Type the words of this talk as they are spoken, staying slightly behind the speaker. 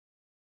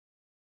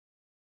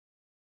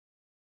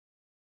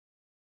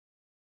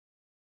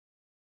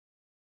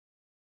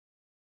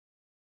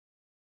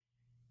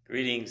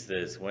Greetings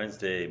this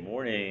Wednesday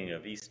morning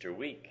of Easter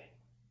week.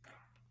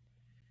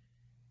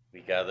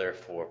 We gather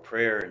for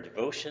prayer and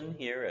devotion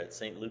here at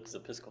St. Luke's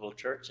Episcopal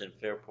Church in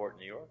Fairport,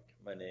 New York.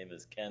 My name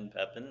is Ken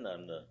Pepin.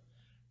 I'm the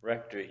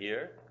rector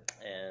here,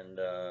 and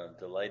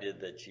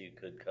delighted that you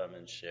could come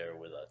and share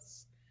with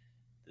us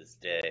this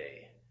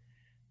day.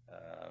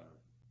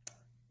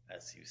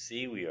 As you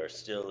see, we are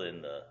still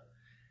in the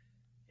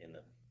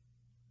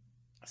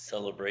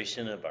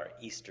celebration of our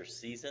Easter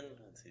season,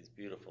 as these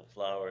beautiful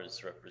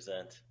flowers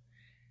represent.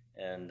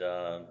 And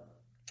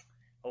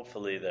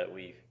hopefully that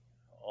we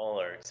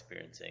all are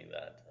experiencing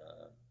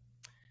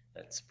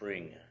that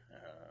spring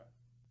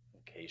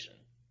occasion.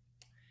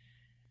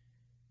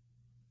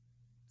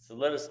 So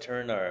let us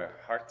turn our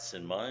hearts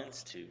and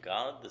minds to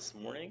God this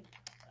morning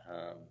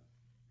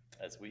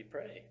as we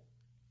pray.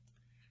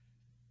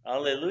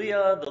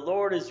 Alleluia, the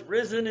Lord is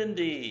risen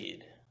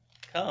indeed.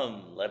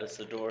 Come, let us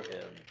adore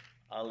him.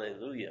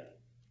 Alleluia.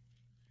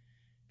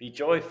 Be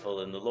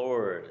joyful in the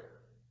Lord,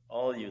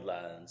 all you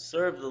lands.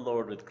 Serve the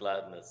Lord with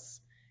gladness.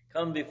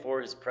 Come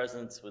before his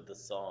presence with a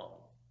song.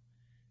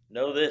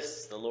 Know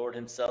this, the Lord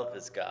himself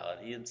is God.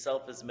 He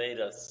himself has made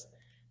us,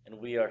 and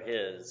we are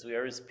his. We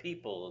are his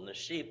people and the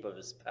sheep of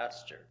his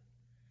pasture.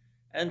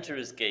 Enter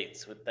his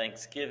gates with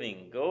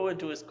thanksgiving. Go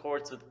into his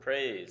courts with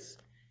praise.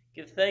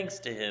 Give thanks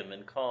to him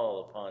and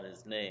call upon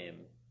his name.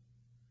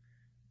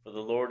 For the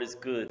Lord is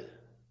good.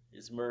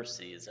 His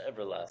mercy is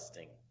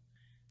everlasting,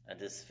 and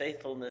his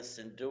faithfulness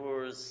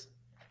endures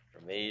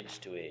from age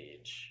to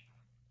age.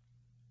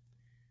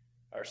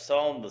 Our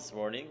psalm this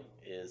morning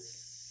is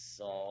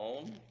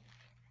Psalm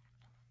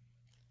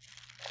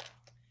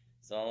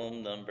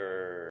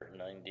number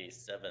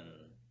 97.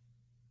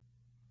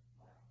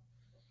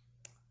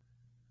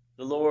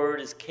 The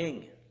Lord is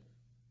King.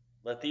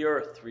 Let the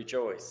earth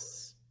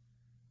rejoice.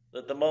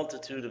 Let the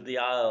multitude of the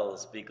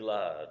isles be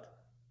glad.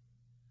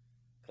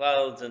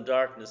 Clouds and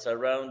darkness are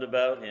round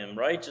about him.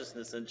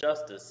 Righteousness and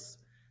justice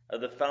are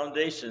the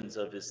foundations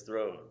of his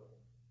throne.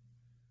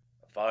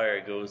 A fire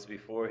goes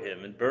before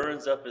him and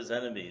burns up his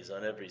enemies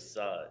on every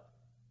side.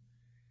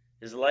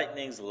 His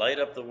lightnings light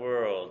up the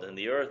world, and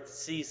the earth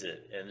sees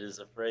it and is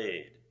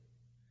afraid.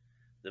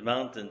 The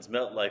mountains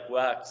melt like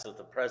wax at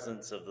the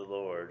presence of the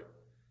Lord.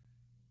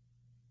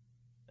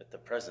 At the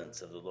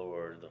presence of the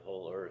Lord, the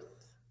whole earth.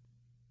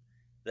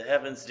 The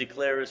heavens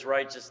declare his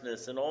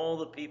righteousness, and all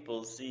the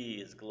people see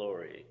his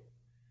glory.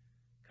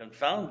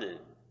 Confounded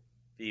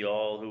be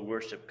all who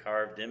worship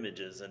carved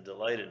images and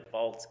delight in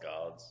false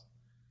gods.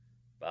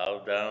 Bow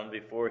down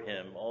before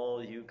him,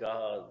 all you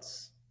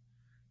gods.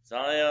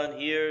 Zion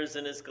hears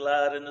and is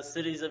glad, and the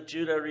cities of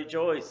Judah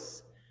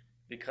rejoice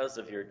because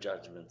of your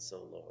judgments,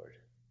 O Lord.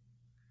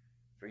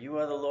 For you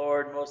are the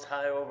Lord most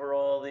high over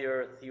all the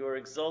earth. You are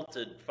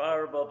exalted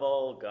far above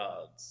all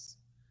gods.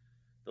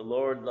 The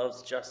Lord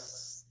loves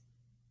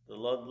The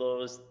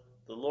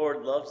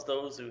Lord loves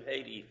those who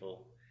hate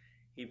evil.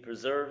 He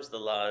preserves the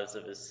lives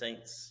of his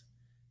saints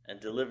and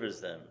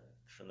delivers them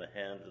from the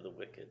hand of the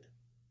wicked.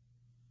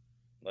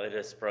 Light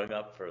has sprung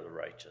up for the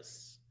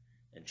righteous,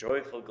 and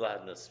joyful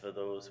gladness for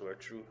those who are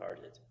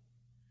true-hearted.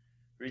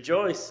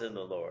 Rejoice in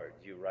the Lord,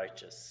 you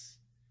righteous,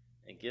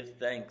 and give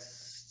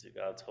thanks to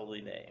God's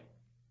holy name.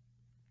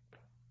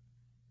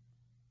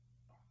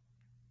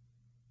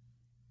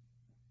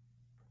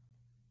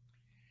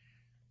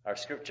 Our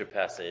scripture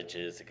passage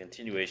is a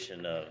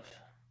continuation of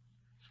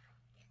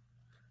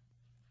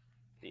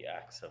the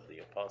Acts of the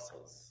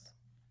Apostles,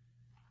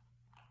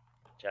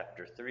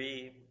 chapter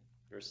 3,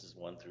 verses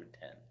 1 through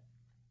 10.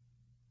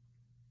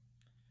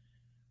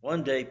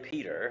 One day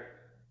Peter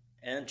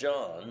and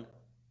John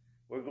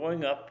were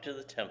going up to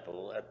the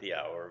temple at the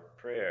hour of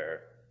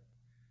prayer,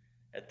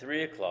 at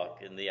 3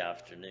 o'clock in the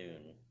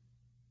afternoon.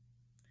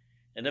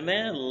 And a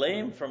man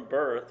lame from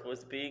birth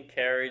was being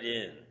carried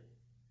in.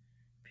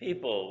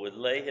 People would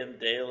lay him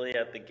daily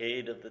at the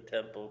gate of the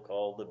temple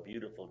called the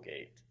Beautiful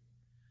Gate,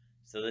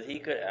 so that he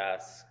could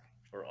ask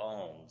for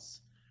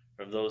alms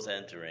from those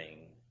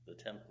entering the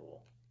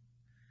temple.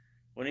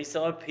 When he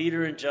saw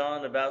Peter and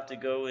John about to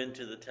go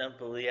into the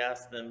temple, he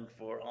asked them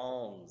for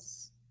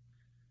alms.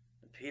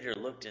 And Peter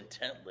looked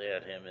intently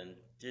at him and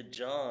did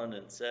John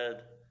and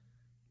said,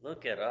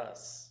 "Look at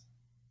us."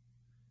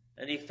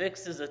 And he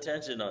fixed his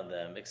attention on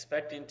them,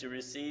 expecting to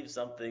receive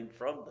something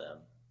from them.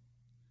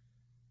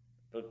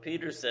 But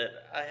Peter said,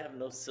 "I have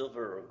no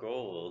silver or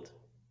gold,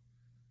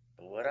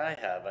 but what I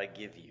have I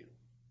give you.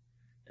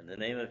 In the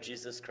name of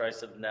Jesus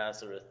Christ of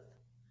Nazareth,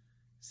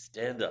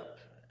 stand up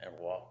and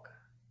walk."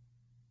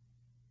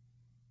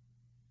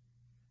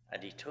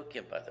 And he took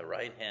him by the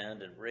right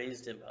hand and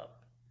raised him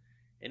up.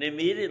 And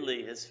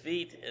immediately his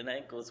feet and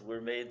ankles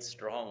were made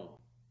strong.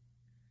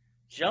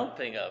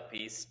 Jumping up,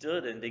 he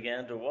stood and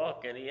began to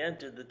walk, and he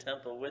entered the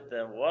temple with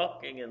them,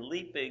 walking and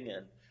leaping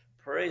and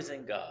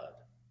praising God.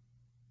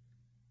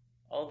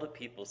 All the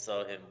people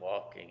saw him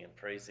walking and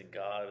praising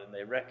God, and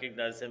they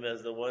recognized him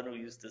as the one who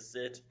used to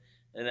sit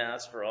and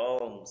ask for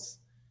alms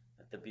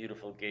at the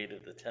beautiful gate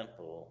of the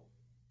temple.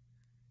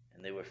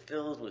 And they were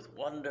filled with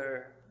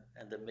wonder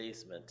and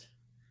amazement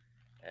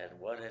at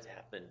what had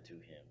happened to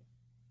him.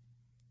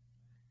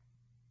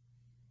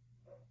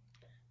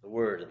 The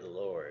word of the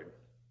Lord.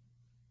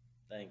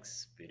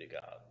 Thanks be to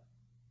God.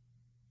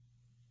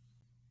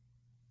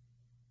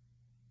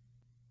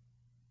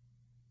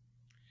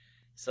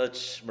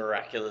 Such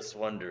miraculous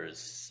wonders,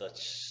 such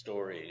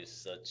stories,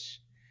 such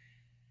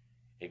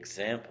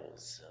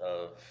examples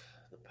of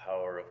the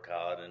power of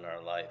God in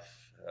our life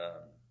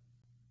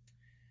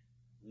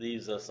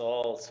leaves us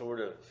all sort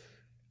of,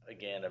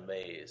 again,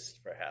 amazed,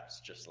 perhaps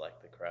just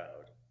like the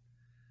crowd.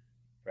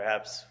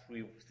 Perhaps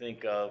we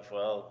think of,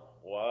 well,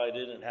 why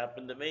didn't it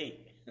happen to me?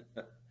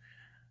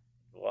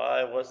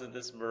 Why wasn't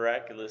this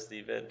miraculous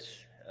event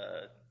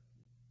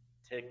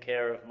take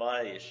care of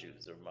my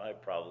issues or my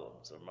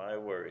problems or my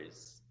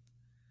worries?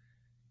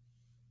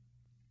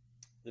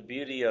 The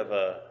beauty of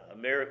a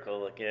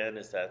miracle, again,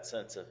 is that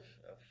sense of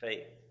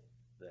faith,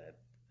 that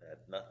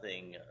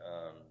nothing,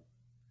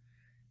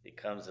 it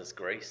comes as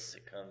grace,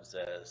 it comes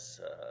as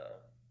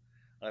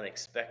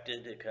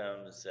unexpected, it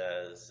comes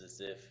as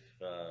if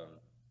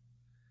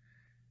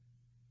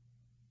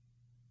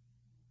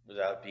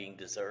without being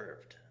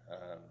deserved.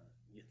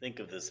 You think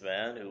of this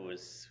man who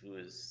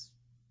was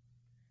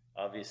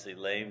obviously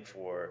lame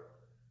for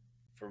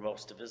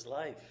most of his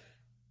life.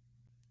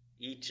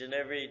 Each and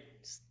every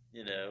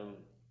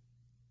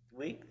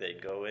week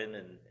they'd go in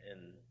and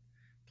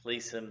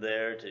place him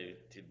there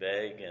to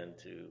beg and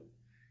to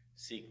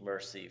seek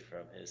mercy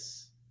from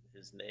his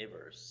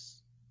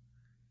neighbors.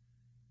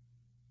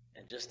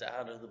 And just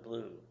out of the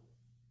blue,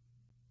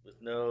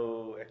 with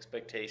no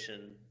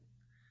expectation,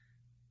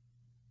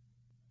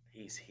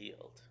 he's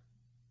healed.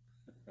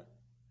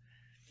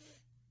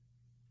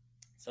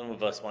 Some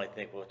of us might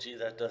think, well, gee,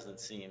 that doesn't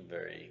seem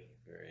very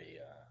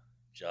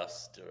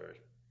just, or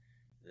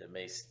it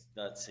may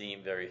not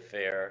seem very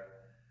fair.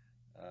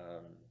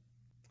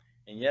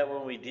 And yet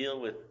when we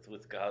deal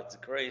with God's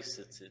grace,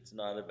 it's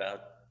not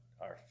about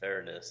our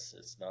fairness.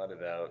 It's not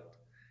about,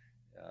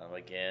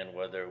 again,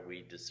 whether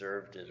we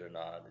deserved it or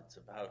not. It's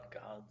about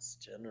God's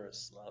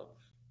generous love,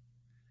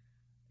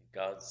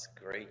 God's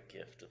great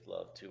gift of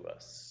love to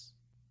us.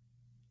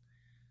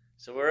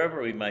 So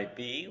wherever we might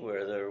be,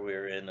 whether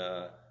we're in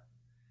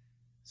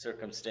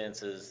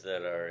circumstances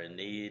that are in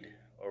need,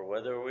 or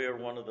whether we are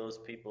one of those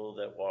people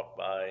that walk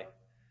by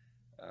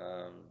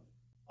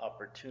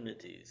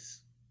opportunities,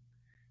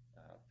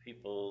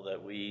 people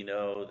that we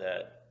know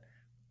that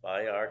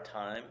by our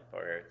time, by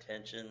our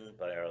attention,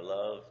 by our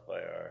love, by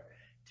our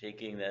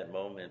taking that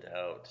moment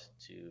out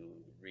to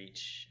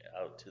reach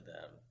out to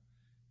them,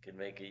 can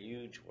make a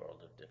huge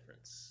world of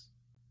difference.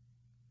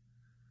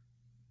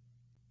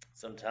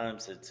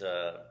 Sometimes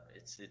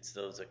it's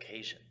those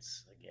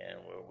occasions, again,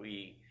 where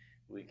we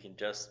can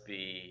just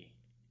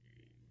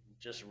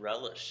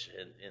relish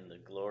in the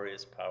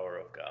glorious power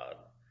of God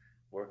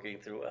working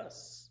through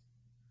us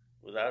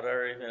without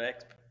our even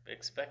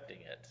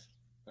expecting it.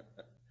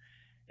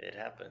 It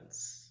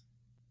happens.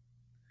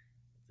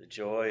 The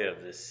joy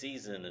of this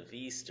season of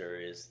Easter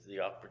is the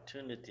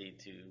opportunity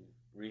to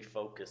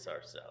refocus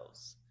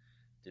ourselves,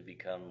 to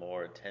become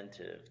more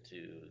attentive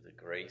to the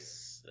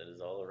grace that is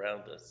all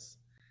around us,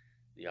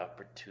 the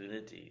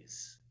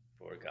opportunities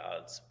for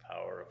God's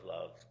power of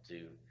love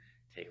to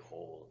take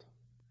hold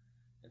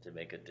and to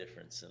make a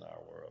difference in our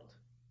world.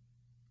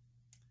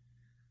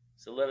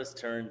 So let us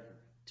turn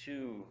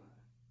to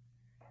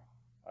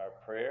our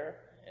prayer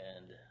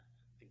and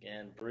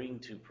again bring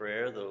to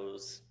prayer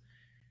those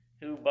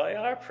who by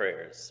our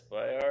prayers,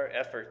 by our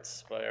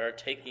efforts, by our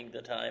taking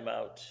the time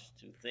out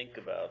to think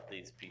about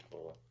these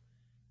people,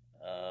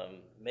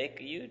 make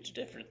a huge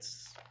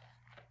difference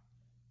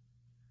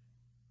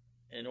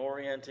in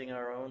orienting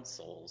our own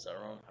souls,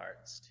 our own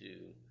hearts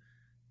to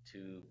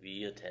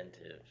be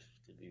attentive,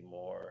 to be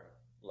more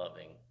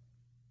loving.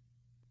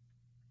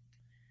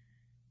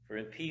 For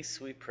in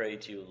peace we pray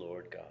to you,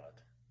 Lord God.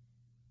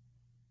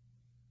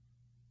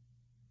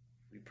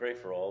 We pray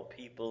for all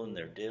people in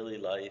their daily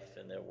life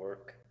and their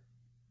work,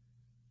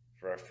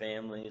 for our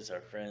families,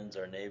 our friends,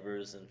 our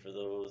neighbors, and for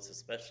those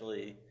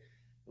especially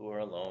who are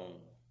alone.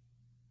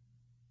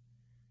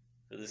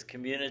 For this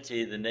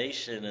community, the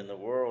nation, and the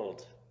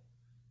world,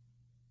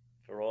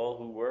 for all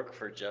who work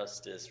for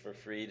justice, for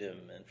freedom,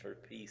 and for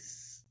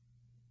peace,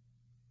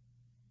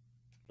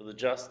 for the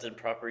just and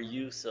proper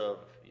use of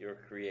your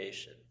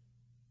creation,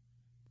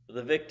 for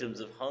the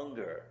victims of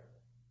hunger,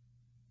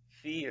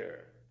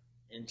 fear,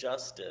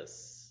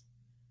 injustice,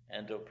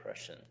 and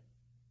oppression,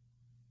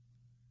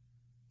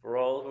 for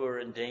all who are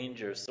in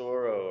danger,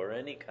 sorrow, or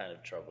any kind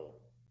of trouble,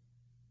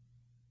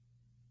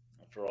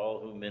 and for all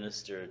who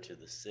minister to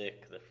the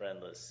sick, the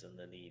friendless, and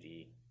the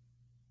needy,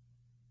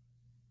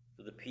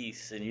 for the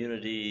peace and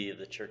unity of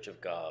the Church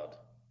of God,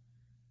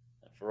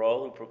 and for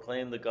all who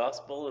proclaim the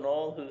gospel and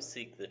all who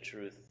seek the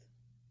truth,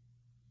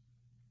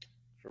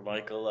 for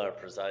Michael, our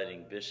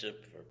presiding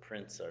bishop, for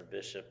Prince, our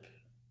bishop,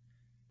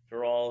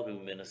 for all who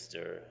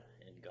minister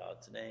in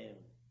God's name,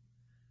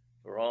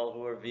 for all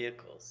who are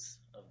vehicles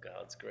of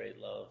God's great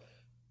love,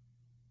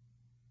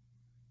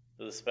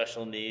 for the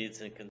special needs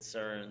and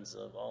concerns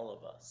of all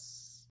of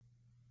us,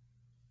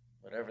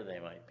 whatever they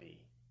might be,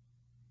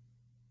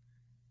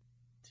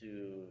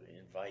 to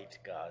invite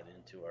God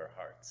into our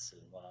hearts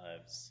and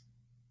lives.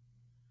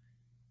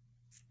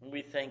 And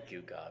we thank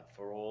you, God,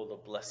 for all the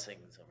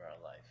blessings of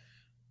our life,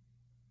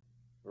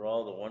 for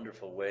all the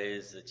wonderful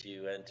ways that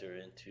you enter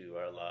into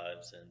our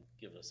lives and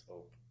give us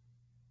hope.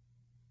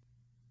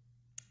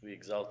 We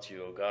exalt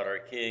you, O God, our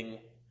King,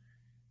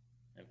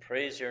 and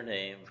praise your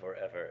name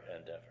forever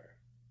and ever.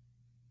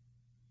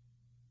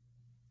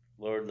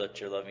 Lord, let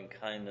your loving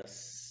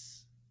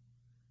kindness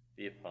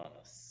be upon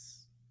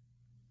us.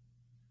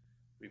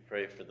 We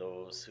pray for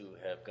those who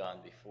have gone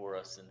before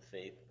us in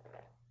faith,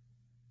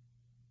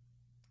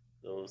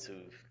 those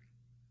who've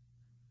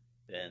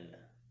been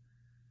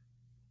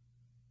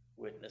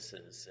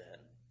witnesses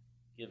and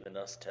given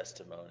us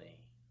testimony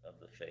of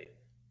the faith,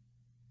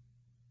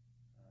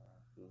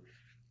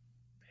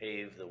 who've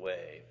paved the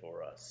way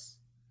for us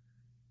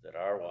that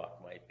our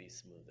walk might be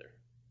smoother.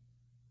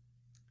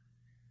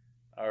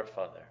 Our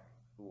Father,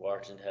 who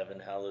art in heaven,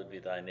 hallowed be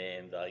thy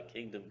name. Thy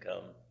kingdom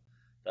come,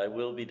 thy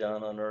will be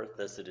done on earth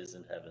as it is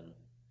in heaven.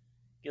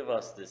 Give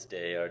us this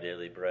day our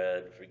daily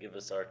bread. Forgive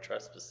us our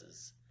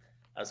trespasses,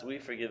 as we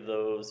forgive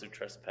those who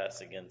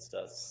trespass against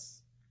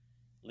us.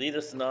 Lead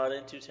us not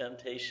into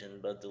temptation,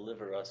 but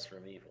deliver us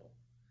from evil.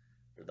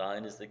 For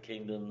thine is the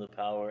kingdom, the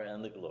power,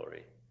 and the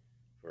glory,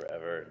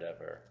 forever and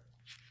ever.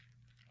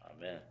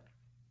 Amen.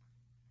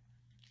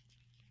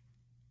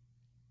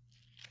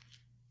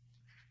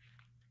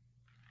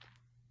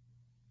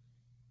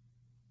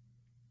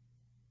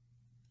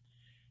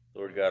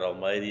 Lord God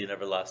Almighty and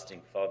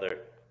everlasting Father,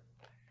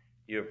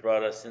 you have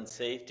brought us in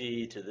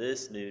safety to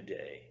this new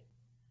day.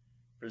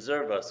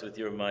 Preserve us with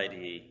your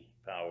mighty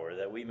power,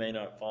 that we may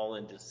not fall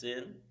into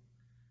sin,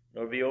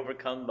 nor be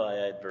overcome by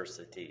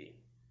adversity,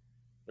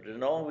 but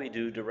in all we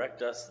do,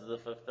 direct us to the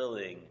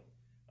fulfilling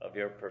of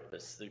your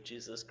purpose through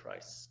Jesus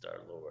Christ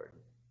our Lord.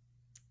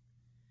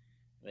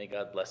 May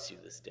God bless you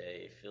this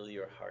day, fill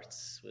your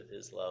hearts with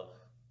his love,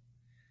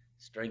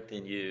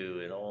 strengthen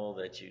you in all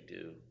that you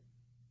do,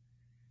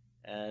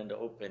 and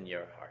open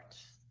your heart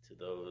to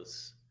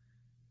those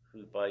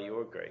who by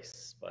your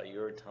grace, by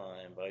your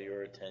time, by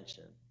your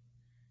attention,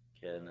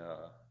 can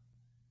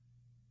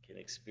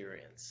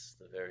experience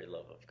the very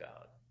love of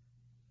God.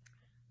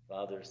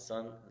 Father,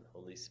 Son, and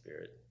Holy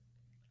Spirit.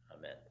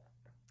 Amen.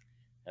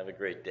 Have a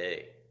great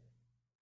day.